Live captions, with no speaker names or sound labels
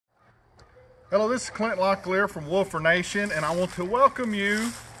Hello, this is Clint Locklear from Wolfer Nation, and I want to welcome you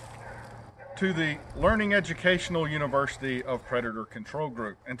to the Learning Educational University of Predator Control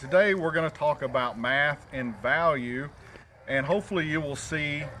Group. And today we're going to talk about math and value, and hopefully you will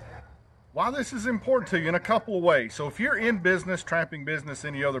see why this is important to you in a couple of ways. So if you're in business, trapping business,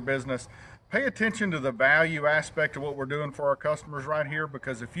 any other business, pay attention to the value aspect of what we're doing for our customers right here,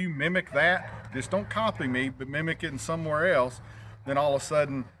 because if you mimic that, just don't copy me, but mimic it in somewhere else, then all of a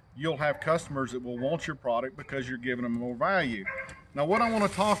sudden you'll have customers that will want your product because you're giving them more value. Now what I want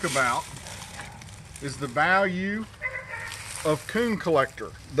to talk about is the value of Coon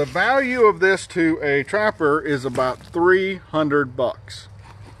Collector. The value of this to a trapper is about 300 bucks.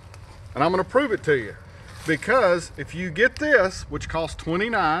 And I'm going to prove it to you, because if you get this, which costs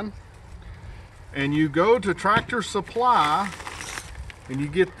 $29, and you go to Tractor Supply and you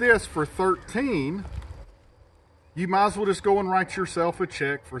get this for $13, you might as well just go and write yourself a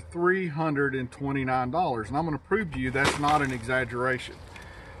check for $329. And I'm going to prove to you that's not an exaggeration.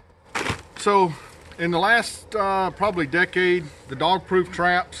 So in the last probably decade, the dog-proof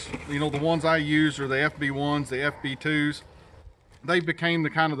traps, you know, the ones I use are the FB1s, the FB2s. They became the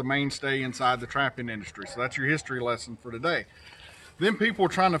kind of the mainstay inside the trapping industry. So that's your history lesson for today. Then people were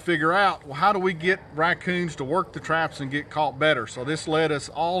trying to figure out, well, how do we get raccoons to work the traps and get caught better? So this led us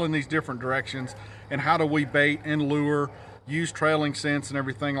all in these different directions. And how do we bait and lure, use trailing scents and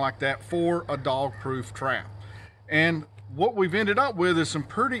everything like that for a dog-proof trap? And what we've ended up with is some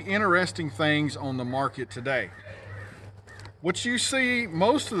pretty interesting things on the market today. What you see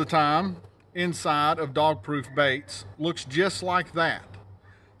most of the time inside of dog-proof baits looks just like that.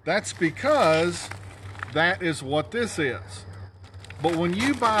 That's because that is what this is. But when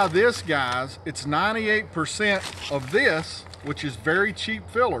you buy this, guys, it's 98% of this, which is very cheap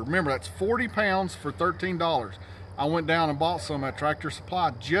filler. Remember, that's 40 pounds for $13. I went down and bought some at Tractor Supply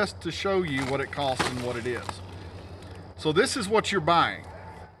just to show you what it costs and what it is. So this is what you're buying.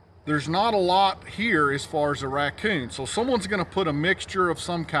 There's not a lot here as far as a raccoon. So someone's gonna put a mixture of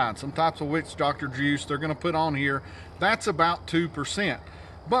some kind, some types of witch doctor juice they're gonna put on here. That's about 2%.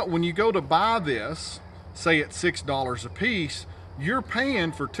 But when you go to buy this, say at $6 a piece, you're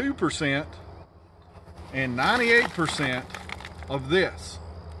paying for 2% and 98% of this.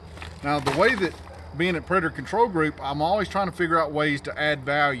 Now, the way that being at Predator Control Group, I'm always trying to figure out ways to add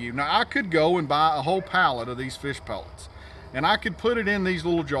value. Now, I could go and buy a whole pallet of these fish pellets, and I could put it in these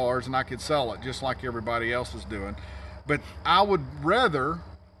little jars and I could sell it just like everybody else is doing. But I would rather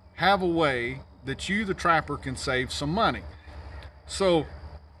have a way that you, the trapper, can save some money. So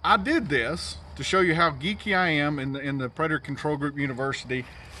I did this to show you how geeky I am in the Predator Control Group University.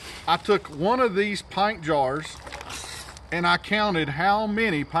 I took one of these pint jars and I counted how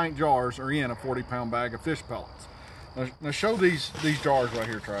many pint jars are in a 40-pound bag of fish pellets. Now show these jars right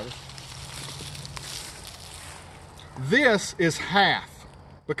here, Travis. This is half,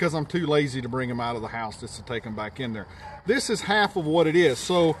 because I'm too lazy to bring them out of the house just to take them back in there. This is half of what it is.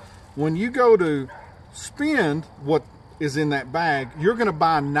 So when you go to spend what is in that bag, you're gonna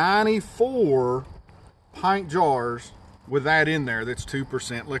buy 94 pint jars with that in there that's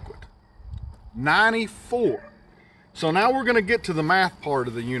 2% liquid. 94. So now we're gonna get to the math part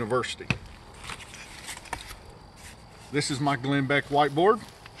of the university. This is my Glenn Beck whiteboard.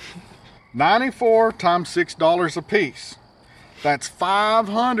 94 times $6 a piece. That's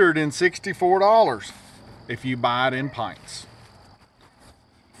 $564 if you buy it in pints.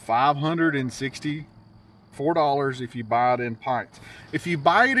 $564 if you buy it in pints. If you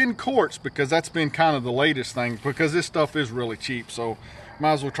buy it in quarts, because that's been kind of the latest thing, because this stuff is really cheap, so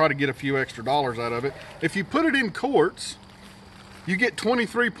might as well try to get a few extra dollars out of it. If you put it in quarts, you get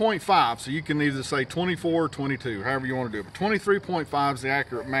 23.5, so you can either say 24 or 22, however you want to do it. But 23.5 is the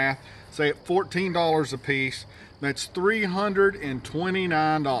accurate math. Say at $14 a piece, that's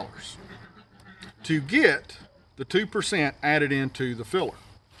 $329 to get the 2% added into the filler.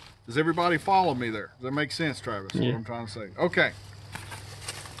 Does everybody follow me there? Does that make sense, Travis? Yeah. What I'm trying to say. Okay.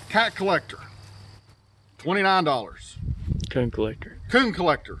 Cat Collector, $29. Coon Collector. Coon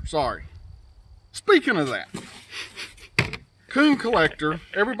Collector, sorry. Speaking of that, Coon Collector,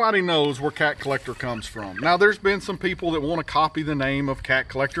 everybody knows where Cat Collector comes from. Now, there's been some people that want to copy the name of Cat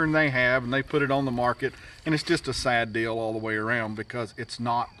Collector, and they have, and they put it on the market, and it's just a sad deal all the way around because it's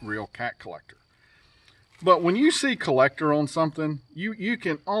not real Cat Collector. But when you see Collector on something, you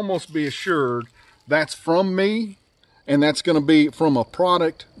can almost be assured that's from me, and that's going to be from a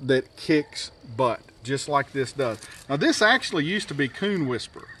product that kicks butt, just like this does. Now, this actually used to be Coon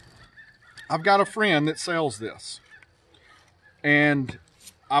Whisperer. I've got a friend that sells this, and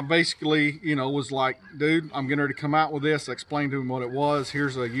I basically, was like, dude, I'm getting ready to come out with this. I explained to him what it was.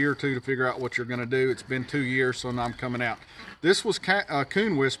 Here's a year or two to figure out what you're going to do. It's been 2 years, so now I'm coming out. This was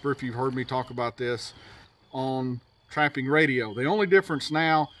Coon Whisper, if you've heard me talk about this on Trapping Radio. The only difference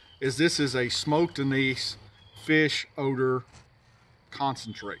now is this is a smoked anise fish odor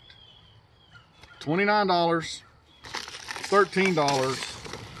concentrate. $29,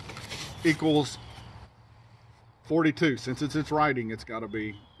 $13 equals 42. Since it's writing, it's got to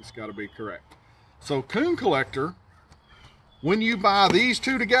be correct. So Coon Collector, when you buy these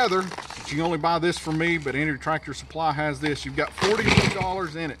two together, you can only buy this from me, but any Tractor Supply has this. You've got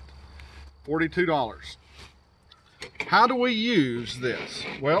 $42 in it. $42. How do we use this?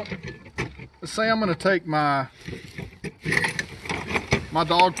 Well, let's say I'm going to take my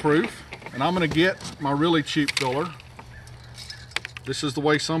dog proof, and I'm going to get my really cheap filler. This is the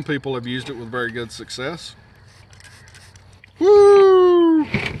way some people have used it with very good success. Woo!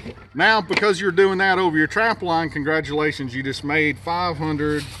 Now, because you're doing that over your trap line, congratulations, you just made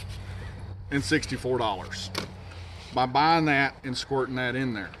 $564 by buying that and squirting that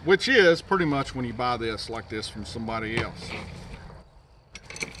in there, which is pretty much when you buy this like this from somebody else.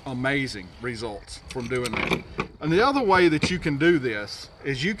 Amazing results from doing that. And the other way that you can do this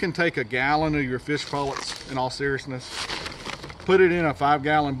is you can take a gallon of your fish pellets, in all seriousness, put it in a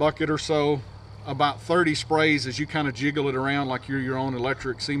 5-gallon bucket or so, about 30 sprays as you kind of jiggle it around like you're your own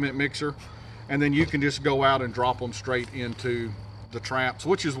electric cement mixer, and then you can just go out and drop them straight into the traps,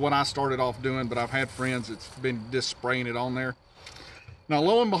 which is what I started off doing, but I've had friends that's been just spraying it on there. Now,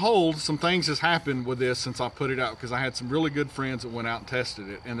 lo and behold, some things has happened with this since I put it out, because I had some really good friends that went out and tested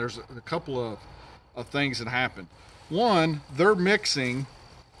it, and there's a couple of things that happened. One, they're mixing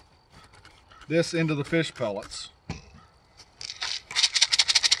this into the fish pellets.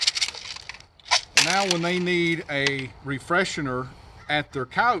 Now when they need a refreshener at their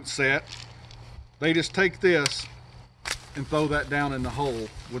coyote set, they just take this and throw that down in the hole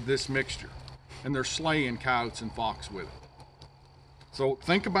with this mixture, and they're slaying coyotes and fox with it. So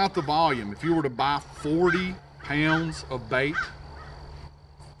think about the volume. If you were to buy 40 pounds of bait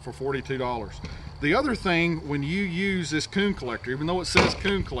for $42. The other thing, when you use this Coon Collector, even though it says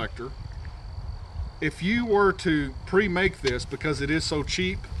Coon Collector, if you were to pre-make this, because it is so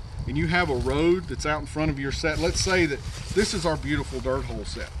cheap, and you have a road that's out in front of your set, let's say that this is our beautiful dirt hole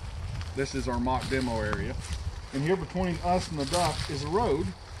set. This is our mock demo area. And here between us and the duck is a road,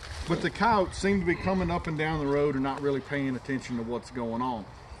 but the coyotes seem to be coming up and down the road and not really paying attention to what's going on.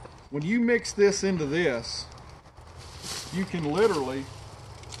 When you mix this into this, you can literally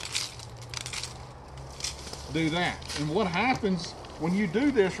do that. And what happens when you do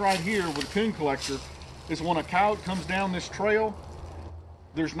this right here with Coon Collector is when a coyote comes down this trail,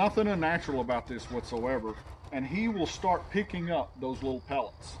 there's nothing unnatural about this whatsoever, and he will start picking up those little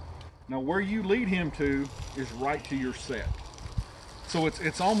pellets. Now, where you lead him to is right to your set. So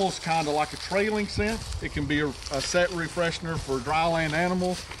it's almost kind of like a trailing scent. It can be a set refreshener for dryland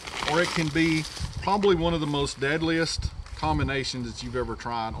animals, or it can be probably one of the most deadliest combinations that you've ever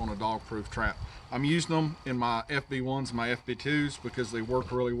tried on a dog-proof trap. I'm using them in my FB1s, my FB2s, because they work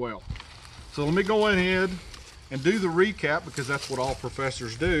really well. So let me go ahead and do the recap, because that's what all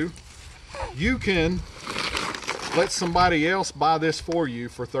professors do. You can let somebody else buy this for you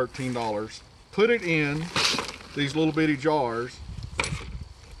for $13, put it in these little bitty jars,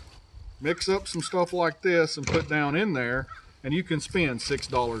 mix up some stuff like this and put down in there, and you can spend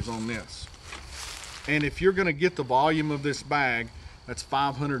 $6 on this. And if you're going to get the volume of this bag, that's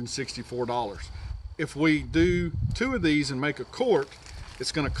 $564. If we do 2 of these and make a quart,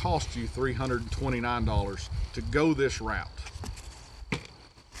 it's going to cost you $329 to go this route.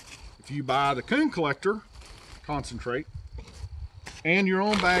 If you buy the Coon Collector concentrate and your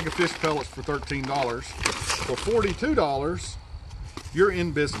own bag of fish pellets for $13, for $42, you're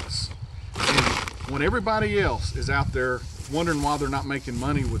in business. And when everybody else is out there wondering why they're not making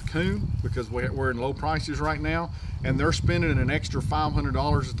money with Coon, because we're in low prices right now, and they're spending an extra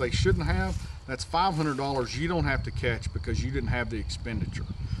 $500 that they shouldn't have, that's $500 you don't have to catch because you didn't have the expenditure.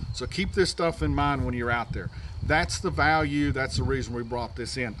 So keep this stuff in mind when you're out there. That's the value, that's the reason we brought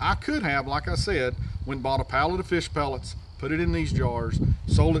this in. I could have, like I said, went and bought a pallet of fish pellets, put it in these jars,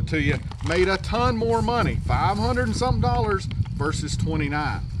 sold it to you, made a ton more money, $500 and something versus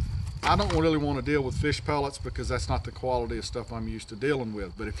 $29. I don't really want to deal with fish pellets because that's not the quality of stuff I'm used to dealing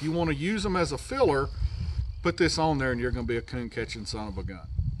with. But if you want to use them as a filler, put this on there and you're going to be a coon catching son of a gun.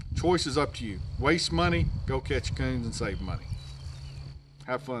 Choice is up to you. Waste money, go catch coons and save money.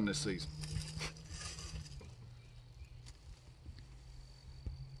 Have fun this season.